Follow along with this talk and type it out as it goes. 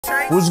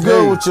What's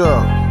good with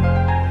y'all?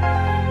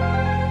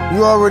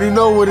 You already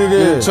know what it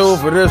is. Get a tune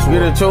for this one.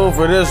 Get a tune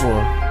for this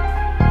one.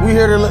 We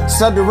here to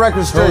set the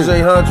record straight. Jose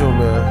Huncho,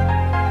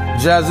 man.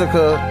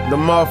 Jazzica, the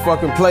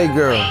motherfucking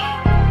playgirl.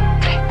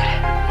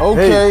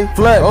 Okay, hey,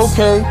 flex.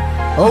 Okay.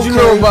 What you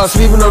know about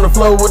sleeping on the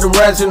floor with them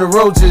rats and the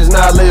roaches?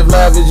 Now I live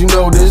lavish, you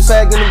know this.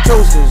 Packing them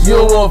toasters. You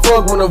don't wanna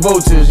fuck with the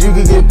vultures. You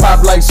can get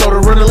popped like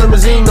soda, run a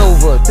limousine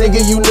over.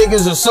 Thinking you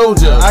niggas a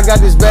soldier. I got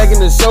this bag in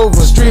the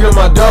sofa. Street on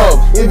my dog.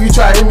 If you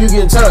try him, you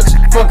get touched.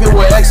 Fucking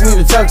with X need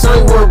a tux.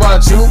 I ain't worried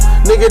about you.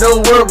 Nigga,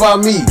 don't worry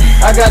about me.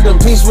 I got them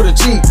piece for the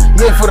cheap,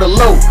 yeah, for the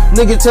low.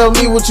 Nigga, tell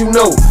me what you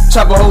know.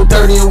 Chop a whole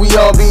 30 and we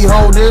all be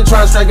holding.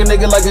 Try to strike a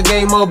nigga like a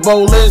game of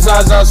bowling.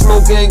 Zaza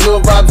smoking,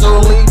 good vibes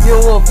only.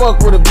 You don't wanna fuck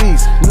with a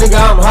beast.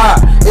 Nigga, I'm hot.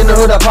 In the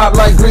hood, I pop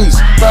like grease.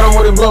 Thought I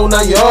wouldn't blow,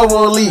 now you all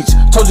wanna leech.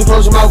 Told you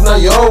close your mouth, now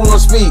you all wanna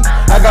speak.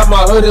 I got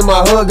my hood and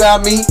my hood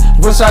got me.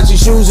 Versace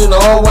shoes and the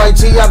all white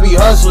tee. I be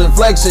hustling,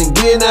 flexing,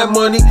 getting that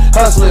money.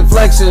 Hustling,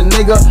 flexing,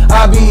 nigga.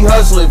 I be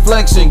hustling,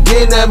 flexing,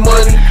 getting that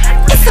money.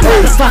 It's a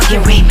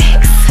motherfucking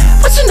remix.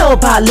 What you know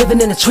about living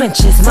in the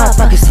trenches?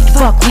 Motherfuckers say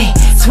fuck me,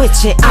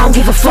 switch it. I don't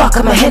give a fuck,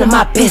 I'm ahead of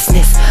my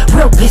business.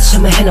 Real bitch,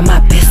 I'm ahead of my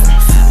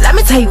business. Let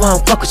me tell you I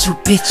don't fuck with you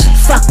bitches.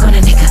 Fuck on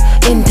a nigga,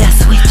 in that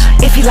switch.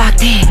 If he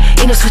locked in,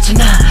 ain't no switching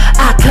up.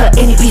 I cut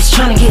any bitch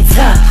tryna get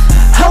tough.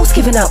 Hoes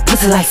giving up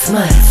pussy like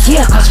smuts.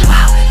 Yeah, cause you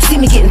out, see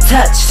me getting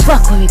touched.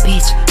 Fuck with me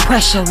bitch,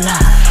 press your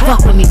love.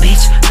 Fuck with me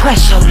bitch,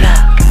 press your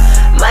love.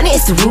 Money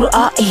is the root of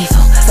all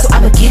evil, so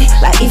I'ma get it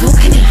like evil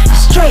Knievel.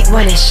 Straight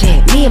running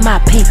shit, me and my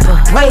people.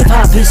 Rave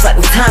hard bitch like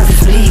the times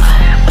is evil.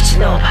 What you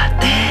know about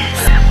this?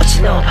 What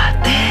you know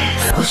about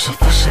this? Push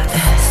it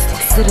nasty.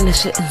 Sit in the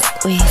shit and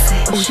squeeze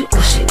it.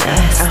 Push it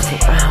nasty.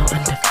 Bounce around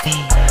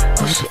undefeated.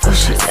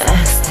 Push it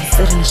nasty.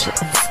 Sit in the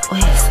shit and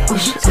squeeze it.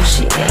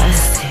 Push it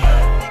nasty.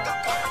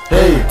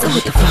 Hey,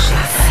 what the fuck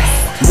I say?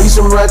 Be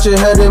some ratchet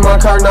head in my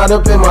car, not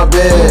up in my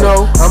bed. You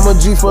know, I'm a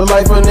G for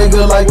life, a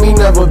nigga like me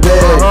never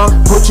bad.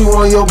 Put you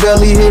on your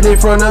belly, hit it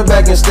front and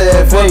back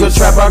instead. Fuck a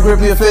trap, I grip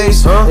your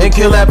face and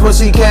kill that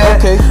pussy cat.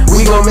 Okay.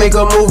 We gon' make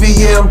a movie,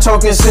 yeah, I'm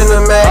talking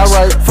Cinemax.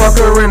 Alright. Fuck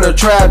her in a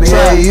trap,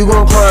 hey, you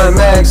gon'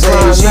 climax.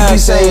 Hey, she be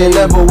saying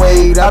never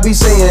wait, I be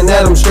saying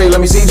that I'm straight.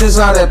 Let me see just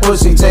how that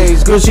pussy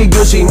tastes. Gushy,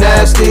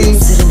 nasty.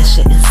 Sit in the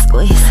shit and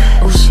squeeze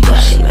it.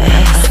 Gushy,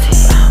 nasty.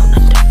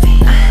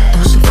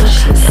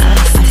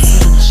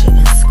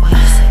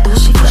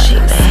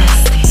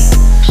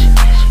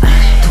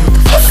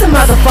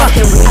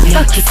 Motherfucking remix.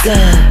 Fuck you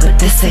good, but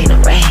this ain't a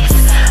race.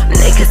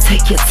 Nigga,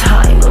 take your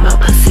time with my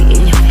pussy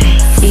in your face.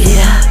 Beat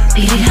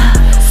it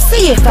up,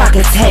 see if I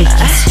can take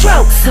it.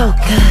 Stroke so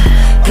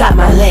good, got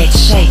my legs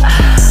shaking.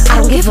 I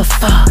don't give a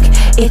fuck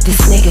if this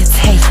nigga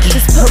take it.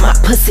 Just put my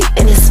pussy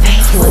in his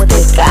face. What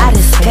they got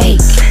is fake,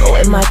 but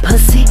with my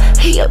pussy,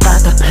 he about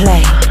to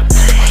play.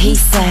 He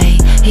say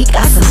he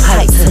got some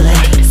pipe to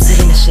lay. Sit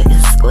in the shit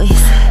and squeeze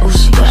it.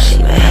 Gushy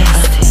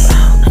nasty.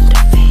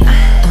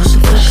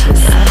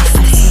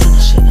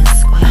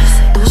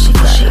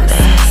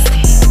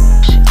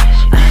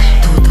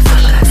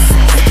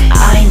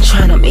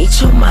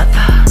 Your mother,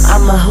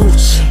 I'm a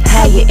hoochie.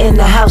 How you in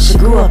the house you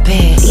grew up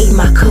in? Eat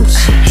my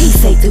coochie. He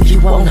say, do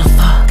you wanna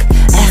fuck?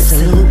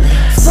 Absolutely.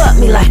 Fuck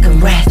me like I'm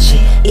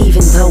ratchet,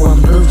 even though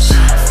I'm bougie.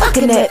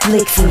 Fucking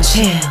Netflix and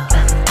chill.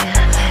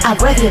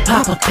 I'd rather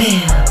pop a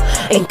pill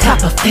and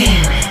cop a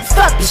film.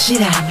 Fuck the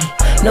shit out of me.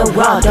 No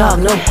raw dog,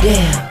 no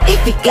damn.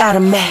 If he got a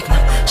magnum,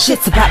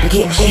 shit's about to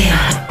get in.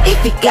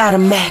 If he got a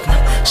magnum,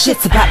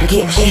 shit's about to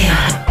get in.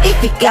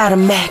 If he got a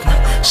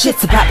magnum,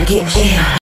 shit's about to get in.